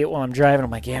can't see it while I'm driving.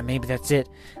 I'm like, yeah, maybe that's it.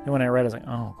 And when I read it, I was like,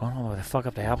 oh, going all the fuck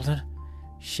up to Appleton?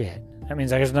 Shit. That means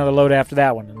there's another load after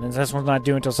that one. And then this one's not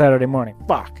due until Saturday morning.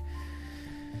 Fuck.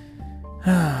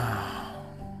 The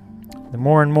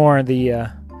more and more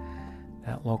that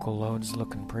local load's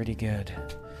looking pretty good.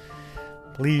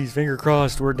 Please, finger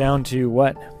crossed, we're down to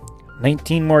what?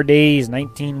 19 more days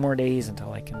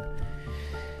until I can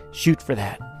shoot for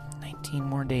that. 19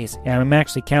 more days. Yeah, I'm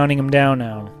actually counting them down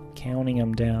now.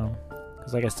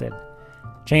 Because like I said,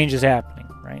 change is happening,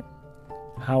 right?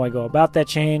 How I go about that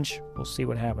change, we'll see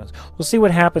what happens. We'll see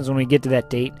what happens when we get to that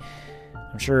date.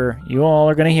 I'm sure you all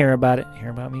are going to hear about it. Hear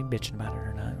about me bitching about it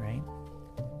or not, right?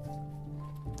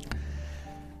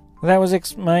 Well, that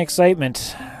was my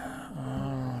excitement.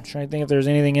 Trying to think if there's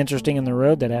anything interesting in the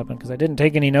road that happened, because I didn't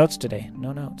take any notes today.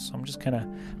 No notes. I'm just kind of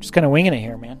winging it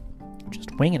here, man. I'm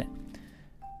just winging it.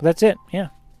 But that's it. Yeah.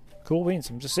 Cool beans.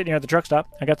 I'm just sitting here at the truck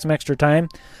stop. I got some extra time.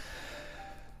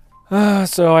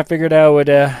 So I figured I would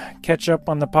catch up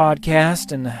on the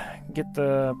podcast and get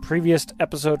the previous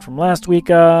episode from last week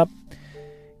up.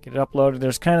 Get it uploaded.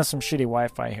 There's kind of some shitty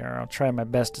Wi-Fi here. I'll try my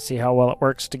best to see how well it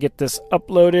works to get this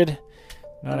uploaded.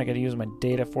 Not I got to use my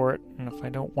data for it, and if I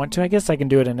don't want to, I guess I can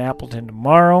do it in Appleton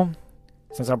tomorrow,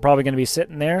 since I'm probably going to be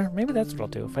sitting there. Maybe that's what I'll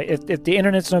do. If the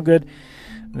internet's no good,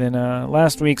 then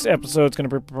last week's episode's going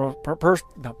to be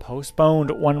postponed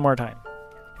one more time.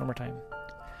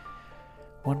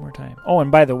 Oh,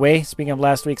 and by the way, speaking of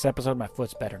last week's episode, my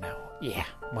foot's better now. Yeah,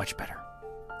 much better.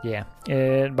 Yeah,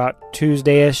 about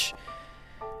Tuesday-ish,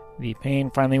 the pain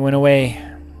finally went away,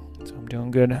 so I'm doing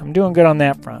good. I'm doing good on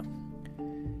that front.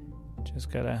 Just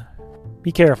gotta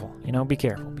be careful, be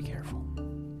careful.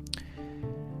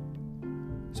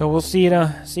 So we'll see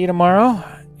you tomorrow,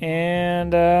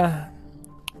 and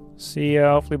see you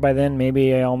hopefully by then.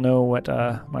 Maybe I'll know what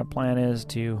my plan is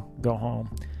to go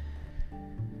home.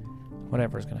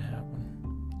 Whatever's gonna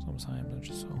happen. Sometimes I'm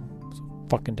just so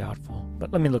fucking doubtful.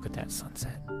 But let me look at that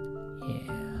sunset.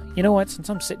 Yeah. You know what? Since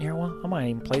I'm sitting here a while, I might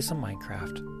even play some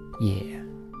Minecraft. Yeah.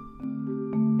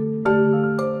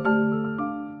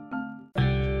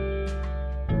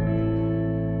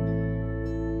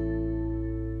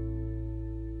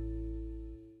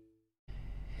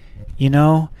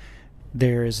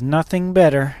 There is nothing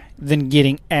better than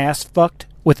getting ass fucked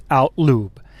without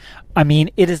lube. I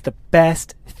mean, it is the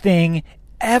best thing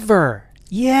ever.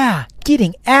 Yeah,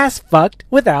 getting ass fucked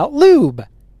without lube.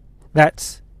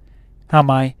 That's how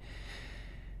my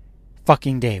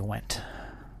fucking day went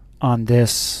on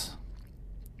this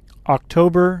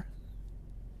October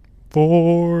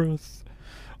 4th.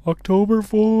 I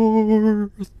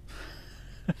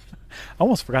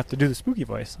almost forgot to do the spooky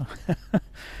voice.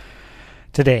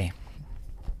 Today.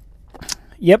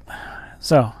 Yep.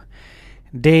 So,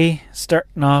 day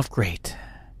starting off great.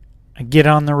 I get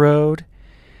on the road.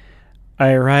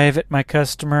 I arrive at my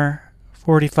customer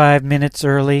 45 minutes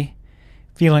early,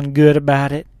 feeling good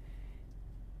about it.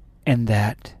 And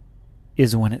that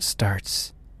is when it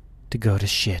starts to go to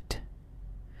shit.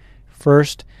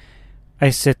 First,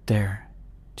 I sit there.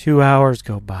 2 hours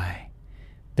go by.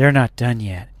 They're not done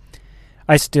yet.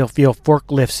 I still feel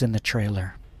forklifts in the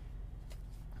trailer.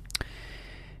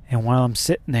 And while I'm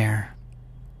sitting there,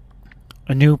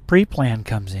 a new pre-plan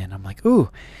comes in. I'm like, ooh,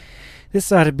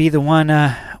 this ought to be the one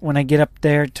when I get up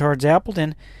there towards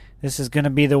Appleton. This is going to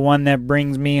be the one that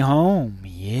brings me home.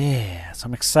 Yeah. So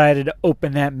I'm excited to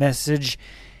open that message.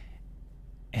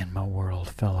 And my world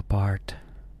fell apart.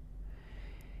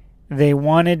 They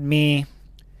wanted me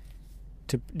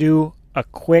to do a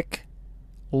quick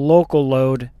local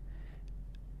load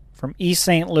from East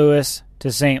St. Louis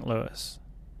to St. Louis.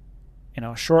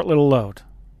 A short little load.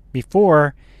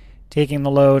 Before taking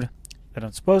the load that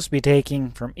I'm supposed to be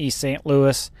taking from East St.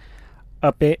 Louis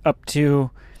up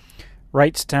to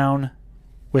Wrightstown,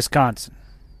 Wisconsin.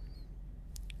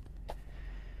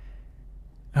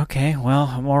 Okay,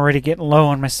 well, I'm already getting low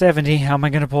on my 70. How am I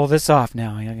going to pull this off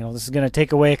now? This is going to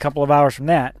take away a couple of hours from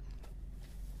that.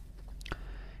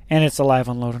 And it's a live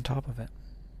unload on top of it.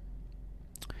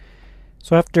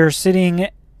 So after sitting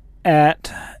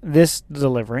at this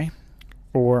delivery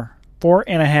for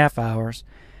 4.5 hours,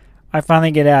 I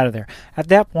finally get out of there. At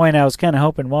that point, I was kind of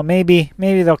hoping, well, maybe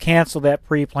they'll cancel that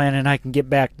pre-plan and I can get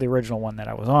back to the original one that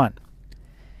I was on.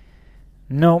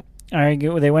 Nope.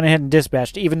 They went ahead and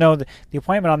dispatched, even though the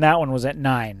appointment on that one was at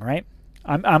 9, right?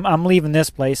 I'm leaving this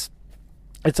place.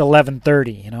 It's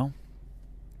 11:30,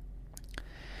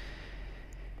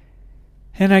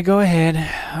 And I go ahead.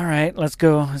 All right, let's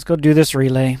go do this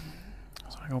relay.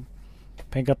 So I go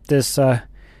pick up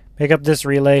this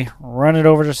relay, run it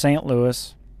over to St.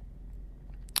 Louis,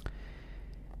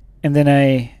 and then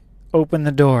I open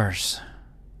the doors.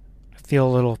 I feel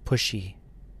a little pushy.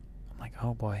 I'm like,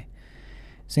 oh boy.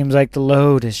 Seems like the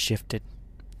load has shifted.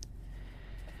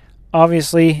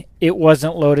 Obviously, it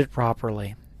wasn't loaded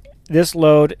properly. This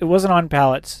load, it wasn't on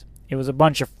pallets. It was a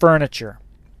bunch of furniture.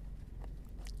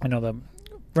 The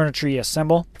furniture you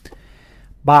assemble.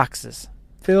 Boxes.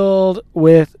 Filled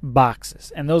with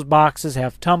boxes. And those boxes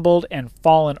have tumbled and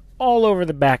fallen all over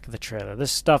the back of the trailer.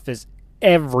 This stuff is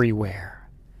everywhere.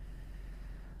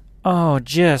 Oh,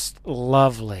 just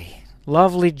lovely.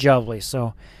 Lovely jubbly.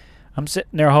 So I'm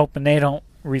sitting there hoping they don't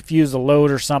refuse a load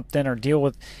or something, or deal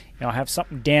with, have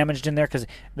something damaged in there, because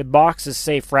the boxes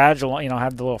say fragile,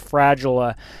 have the little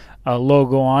fragile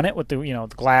logo on it with the,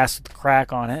 the glass with the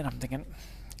crack on it. I'm thinking,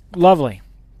 lovely.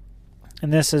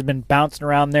 And this has been bouncing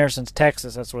around there since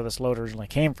Texas. That's where this load originally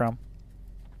came from.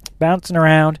 Bouncing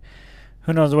around.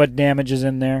 Who knows what damage is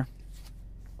in there.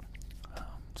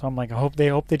 So I'm like, I hope they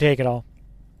take it all.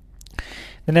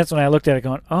 Then that's when I looked at it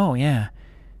going, oh yeah,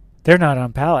 they're not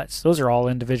on pallets. Those are all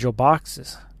individual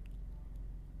boxes.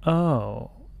 Oh,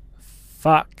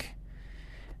 fuck.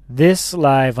 This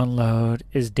live unload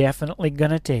is definitely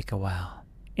going to take a while.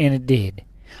 And it did.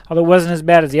 Although it wasn't as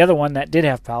bad as the other one that did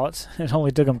have pallets. It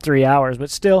only took them 3 hours.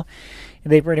 But still,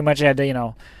 they pretty much had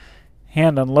to,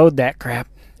 hand unload that crap.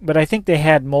 But I think they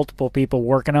had multiple people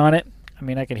working on it. I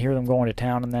mean, I could hear them going to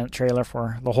town in that trailer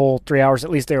for the whole 3 hours.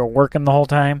 At least they were working the whole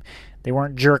time. They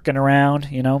weren't jerking around,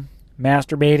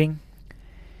 masturbating.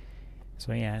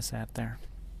 So yeah, I sat there.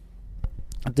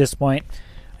 At this point,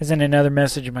 I sent another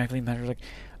message to my fleet manager. Like,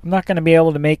 I'm not going to be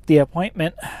able to make the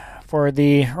appointment for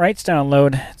the Wrightstown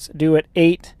load. It's due at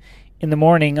 8 in the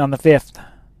morning on the 5th.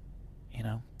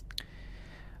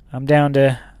 I'm down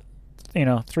to,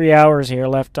 3 hours here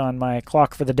left on my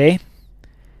clock for the day.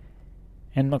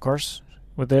 And of course,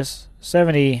 with this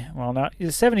 70, well,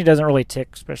 70 doesn't really tick,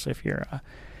 especially if you're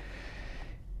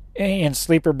in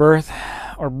sleeper berth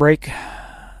or break.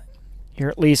 You're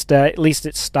at least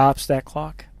it stops that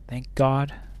clock. Thank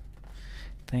God.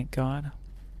 Thank God.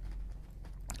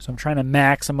 So I'm trying to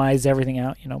maximize everything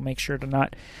out, make sure to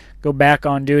not go back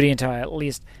on duty until I at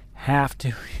least have to,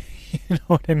 you know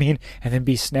what I mean? And then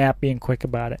be snappy and quick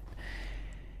about it.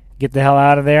 Get the hell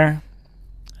out of there.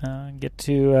 Get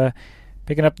to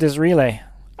picking up this relay.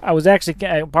 I was actually,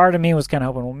 part of me was kind of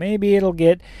hoping, well, maybe it'll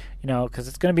get, because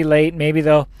it's going to be late. Maybe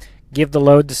they'll give the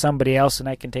load to somebody else and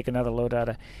I can take another load out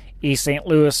of East St.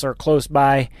 Louis or close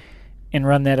by and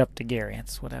run that up to Gary.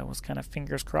 That's what I was kind of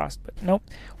fingers crossed. But nope.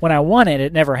 When I want it,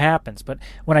 it never happens. But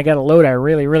when I got a load I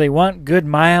really, really want, good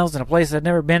miles in a place I've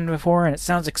never been before, and it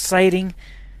sounds exciting,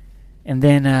 and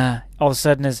then all of a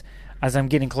sudden as I'm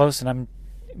getting close, and I'm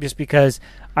just because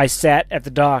I sat at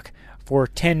the dock for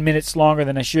 10 minutes longer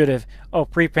than I should have,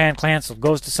 pre-plan canceled,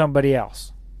 goes to somebody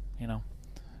else.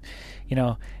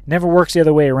 Never works the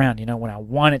other way around, when I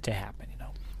want it to happen,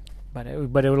 But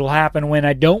it'll happen when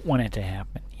I don't want it to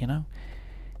happen, It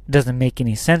doesn't make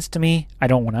any sense to me. I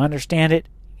don't want to understand it.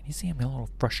 Can you see I'm a little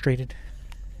frustrated?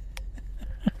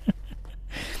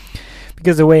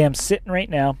 Because the way I'm sitting right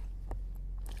now,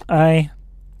 I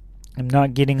am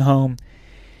not getting home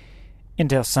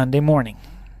until Sunday morning.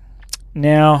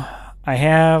 Now, I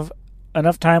have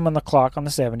enough time on the clock on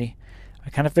the 70. I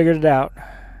kind of figured it out.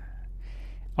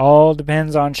 All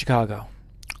depends on Chicago.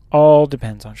 All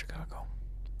depends on Chicago.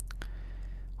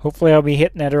 Hopefully I'll be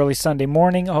hitting that early Sunday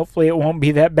morning. Hopefully it won't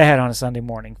be that bad on a Sunday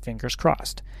morning. Fingers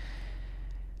crossed.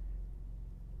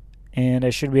 And I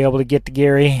should be able to get to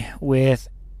Gary with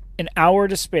an hour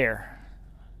to spare.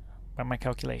 By my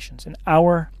calculations. An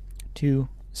hour to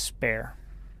spare.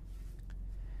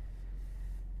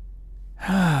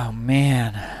 Oh,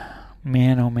 man.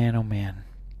 Man, oh, man, oh, man.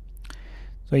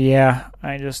 So, yeah,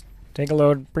 I just take a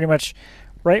load pretty much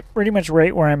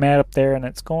right where I'm at up there, and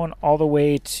it's going all the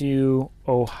way to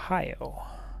Ohio.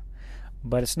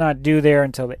 But it's not due there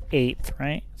until the 8th,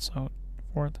 right? So,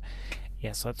 4th.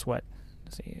 Yeah, so that's what?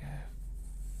 Let's see.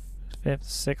 5th,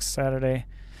 6th, Saturday.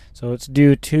 So it's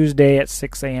due Tuesday at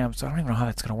 6 a.m. So I don't even know how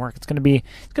that's going to work. It's going to be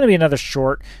another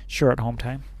short home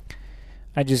time.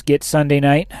 I just get Sunday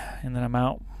night, and then I'm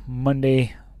out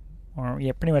Monday, or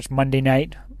yeah, pretty much Monday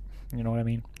night. You know what I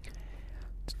mean?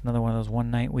 It's another one of those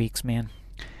one-night weeks, man.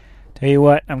 Tell you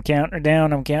what, I'm counting her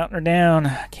down.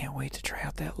 I can't wait to try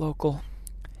out that local.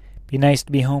 Be nice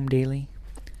to be home daily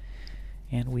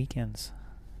and weekends,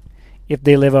 if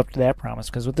they live up to that promise.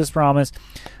 Because with this promise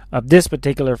of this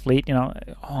particular fleet, you know,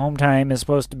 home time is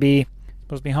supposed to be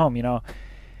home. You know,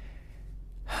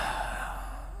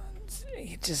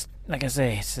 it just, like I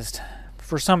say, it's just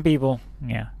for some people,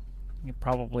 yeah,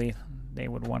 they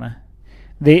would want to.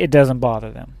 It doesn't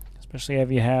bother them, especially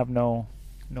if you have no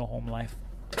home life.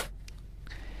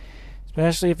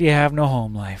 Especially if you have no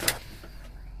home life.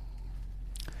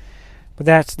 But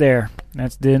that's there.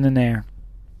 That's then and there.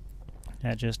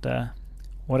 That's just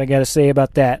what I got to say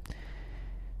about that.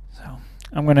 So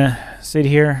I'm going to sit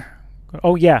here.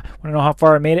 Oh, yeah. Want to know how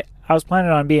far I made it? I was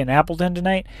planning on being in Appleton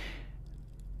tonight.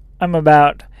 I'm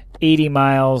about 80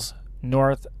 miles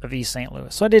north of East St.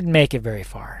 Louis. So I didn't make it very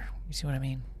far. You see what I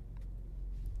mean?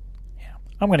 Yeah.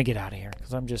 I'm going to get out of here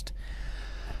because I'm just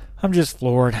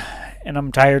floored. And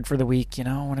I'm tired for the week. You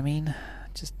know what I mean?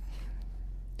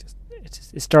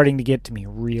 It's starting to get to me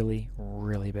really,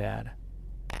 really bad.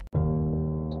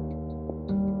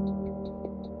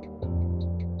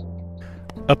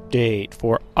 Update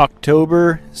for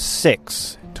October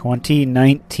 6,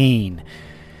 2019.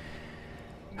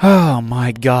 Oh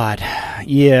my God.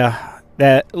 Yeah,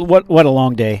 what a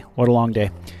long day. What a long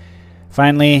day.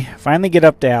 Finally get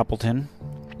up to Appleton.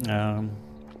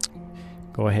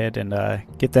 Go ahead and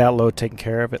get that load taken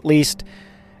care of. At least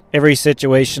every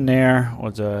situation there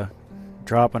was a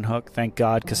drop and hook, thank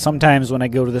God, because sometimes when I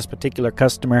go to this particular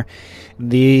customer,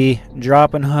 the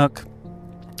drop and hook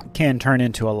can turn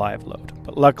into a live load.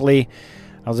 But luckily,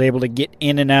 I was able to get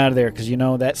in and out of there because, you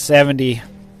know, that 70,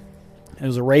 it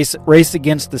was a race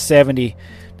against the 70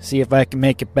 to see if I can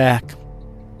make it back.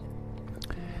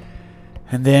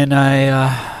 And then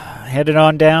I headed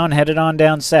on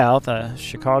down south.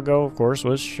 Chicago, of course,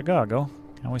 was Chicago.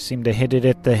 I always seem to hit it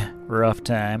at the rough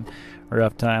time.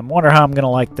 Wonder how I'm going to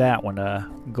like that one,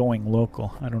 going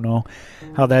local. I don't know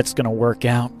how that's going to work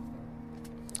out.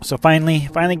 So finally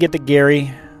get to Gary,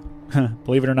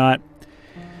 believe it or not,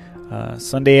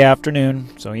 Sunday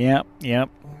afternoon. So yep,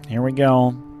 here we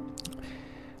go.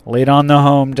 Late on the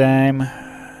home time.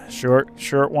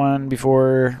 Short one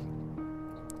before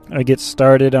I get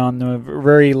started on the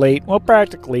very late, well,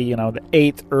 practically, you know, the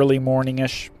 8th, early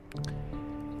morning-ish.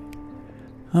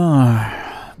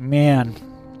 Oh, man.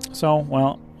 So,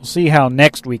 well, we'll see how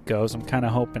next week goes. I'm kind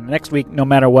of hoping next week, no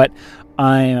matter what,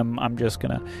 I'm just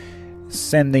gonna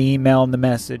send the email and the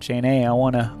message saying, hey, I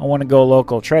wanna go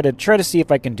local. Try to see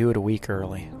if I can do it a week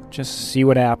early. Just see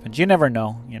what happens. You never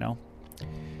know, you know,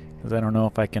 because I don't know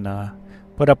if I can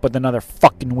put up with another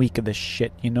fucking week of this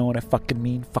shit. You know what I fucking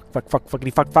mean? Fuck.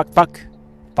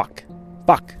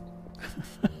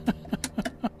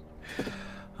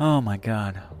 Oh my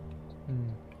God.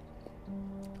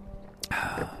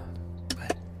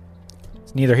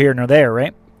 It's neither here nor there,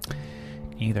 right?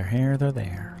 Neither here nor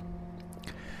there.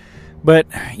 But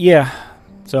yeah,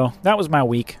 so that was my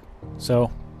week.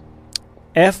 So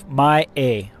F my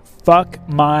A. Fuck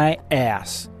my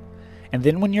ass. And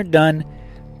then when you're done,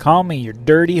 call me your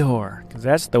dirty whore, because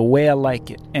that's the way I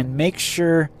like it. And make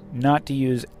sure not to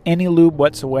use any lube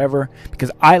whatsoever,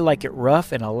 because I like it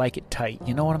rough and I like it tight.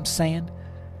 You know what I'm saying?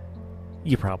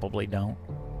 You probably don't,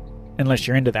 unless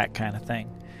you're into that kind of thing.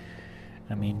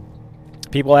 I mean,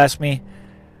 people ask me,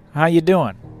 how you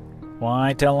doing? Well,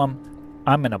 I tell them,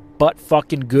 I'm in a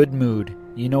butt-fucking good mood.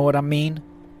 You know what I mean?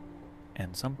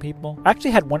 And some people... I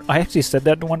actually said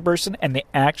that to one person, and they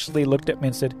actually looked at me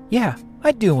and said, yeah,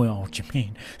 I do know what you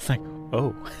mean. It's like,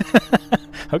 oh.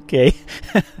 Okay.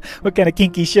 What kind of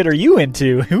kinky shit are you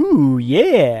into? Ooh,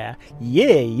 yeah.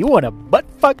 Yeah, you want a butt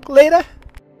fuck later?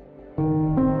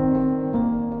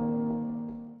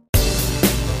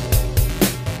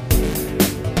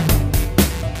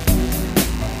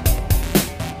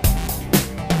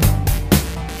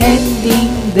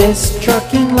 Ending this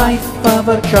trucking life of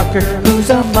a trucker who's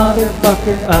a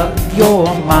motherfucker of your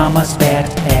mama's fat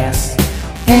ass.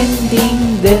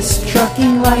 Ending this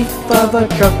trucking life of a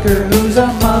trucker who's a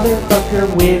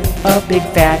motherfucker with a big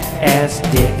fat ass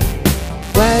dick.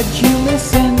 Glad you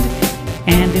listened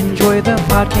and enjoy the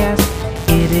podcast.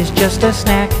 It is just a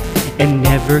snack and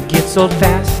never gets old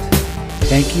fast.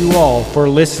 Thank you all for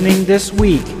listening this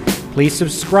week. Please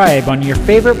subscribe on your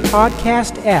favorite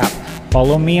podcast app.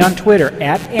 Follow me on Twitter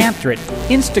 @Anthrit,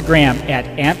 Instagram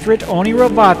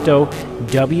 @AnthritOnirovato,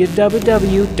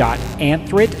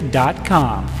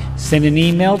 www.anthrit.com. Send an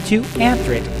email to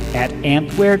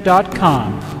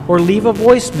anthrit@anthware.com or leave a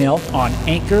voicemail on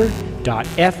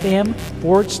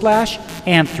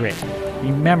anchor.fm/Anthrit.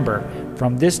 Remember,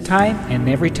 from this time and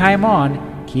every time on,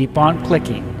 keep on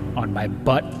clicking on my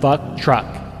butt-fuck truck.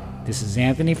 This is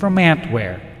Anthony from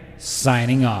Antware,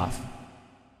 signing off.